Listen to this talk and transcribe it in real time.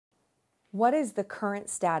What is the current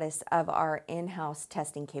status of our in-house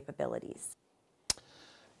testing capabilities?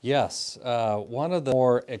 Yes, one of the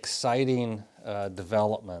more exciting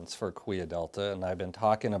developments for QuiaDelta, and I've been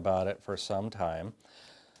talking about it for some time.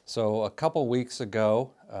 So a couple weeks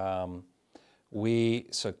ago, we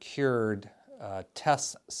secured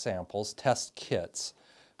test samples, test kits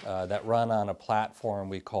that run on a platform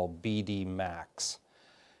we call BD Max.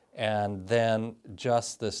 And then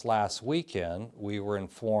just this last weekend, we were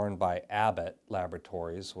informed by Abbott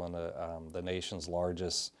Laboratories, one of the nation's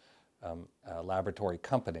largest laboratory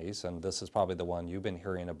companies, and this is probably the one you've been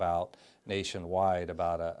hearing about nationwide,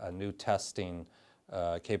 about a new testing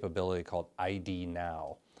capability called ID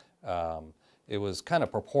Now. It was kind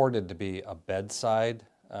of purported to be a bedside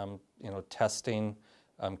testing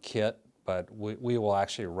kit, but we will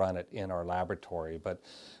actually run it in our laboratory. But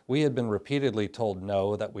we had been repeatedly told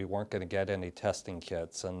no, that we weren't going to get any testing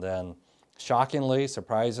kits. And then shockingly,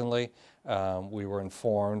 surprisingly, we were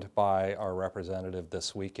informed by our representative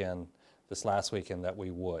this last weekend, that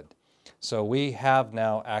we would. So we have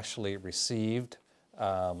now actually received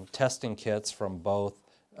testing kits from both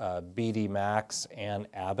BD Max and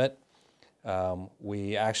Abbott.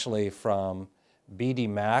 We actually, from BD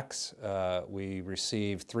Max, we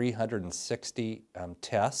received 360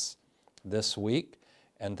 tests this week,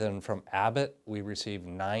 and then from Abbott, we received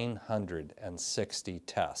 960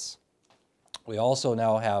 tests. We also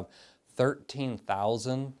now have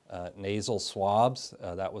 13,000 nasal swabs.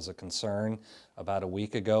 That was a concern about a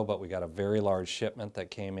week ago, but we got a very large shipment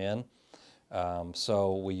that came in.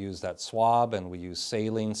 So we use that swab, and we use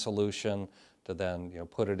saline solution to then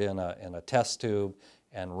put it in a test tube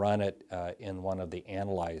and run it in one of the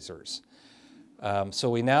analyzers.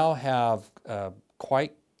 So we now have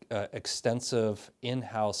quite extensive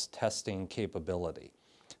in-house testing capability.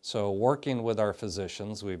 So working with our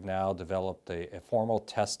physicians, we've now developed a formal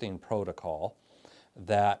testing protocol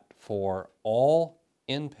that for all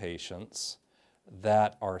inpatients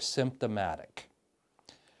that are symptomatic,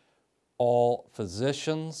 all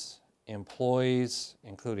physicians, employees,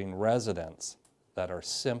 including residents that are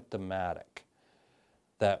symptomatic,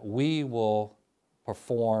 that we will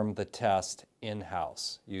perform the test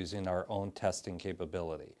in-house using our own testing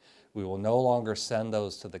capability. We will no longer send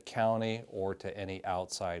those to the county or to any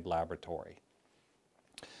outside laboratory.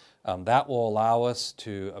 That will allow us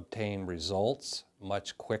to obtain results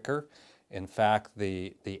much quicker. In fact,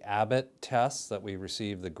 the Abbott tests that we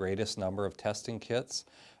received the greatest number of testing kits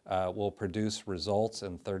will produce results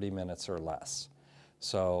in 30 minutes or less.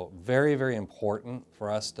 So very, very important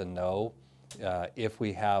for us to know if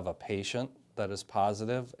we have a patient that is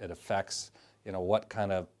positive. It affects what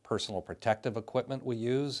kind of personal protective equipment we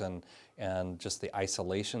use and just the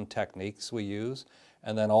isolation techniques we use.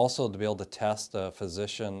 And then also to be able to test a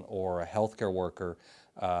physician or a healthcare worker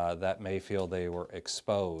that may feel they were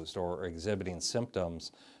exposed or exhibiting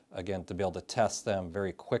symptoms, again, to be able to test them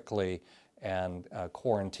very quickly and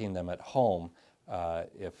quarantine them at home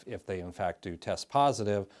if they in fact do test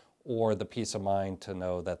positive, or the peace of mind to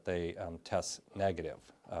know that they test negative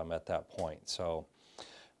at that point. So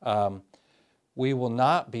we will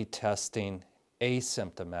not be testing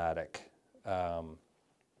asymptomatic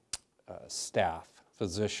staff,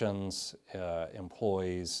 physicians,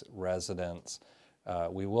 employees, residents.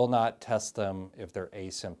 We will not test them if they're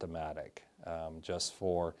asymptomatic, just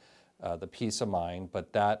for the peace of mind,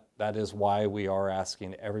 but that is why we are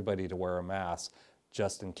asking everybody to wear a mask,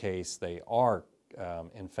 just in case they are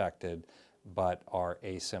infected but are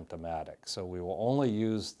asymptomatic. So we will only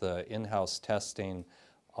use the in-house testing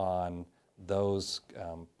on those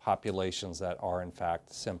populations that are in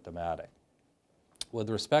fact symptomatic. With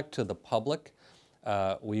respect to the public,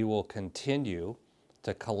 we will continue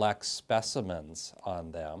to collect specimens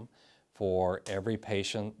on them for every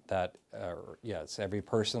patient that, every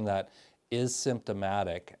person that is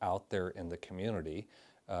symptomatic out there in the community.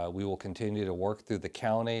 We will continue to work through the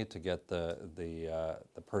county to get the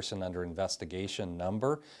person under investigation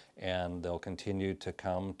number, and they'll continue to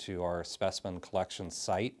come to our specimen collection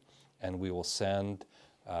site, and we will send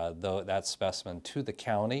that specimen to the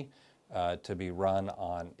county to be run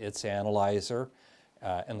on its analyzer.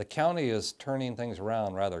 And the county is turning things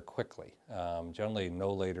around rather quickly, generally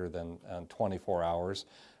no later than 24 hours.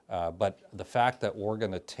 But the fact that we're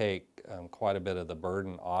going to take quite a bit of the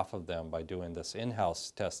burden off of them by doing this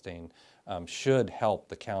in-house testing should help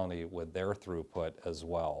the county with their throughput as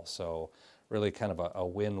well. So really kind of a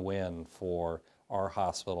win-win for our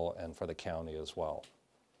hospital and for the county as well.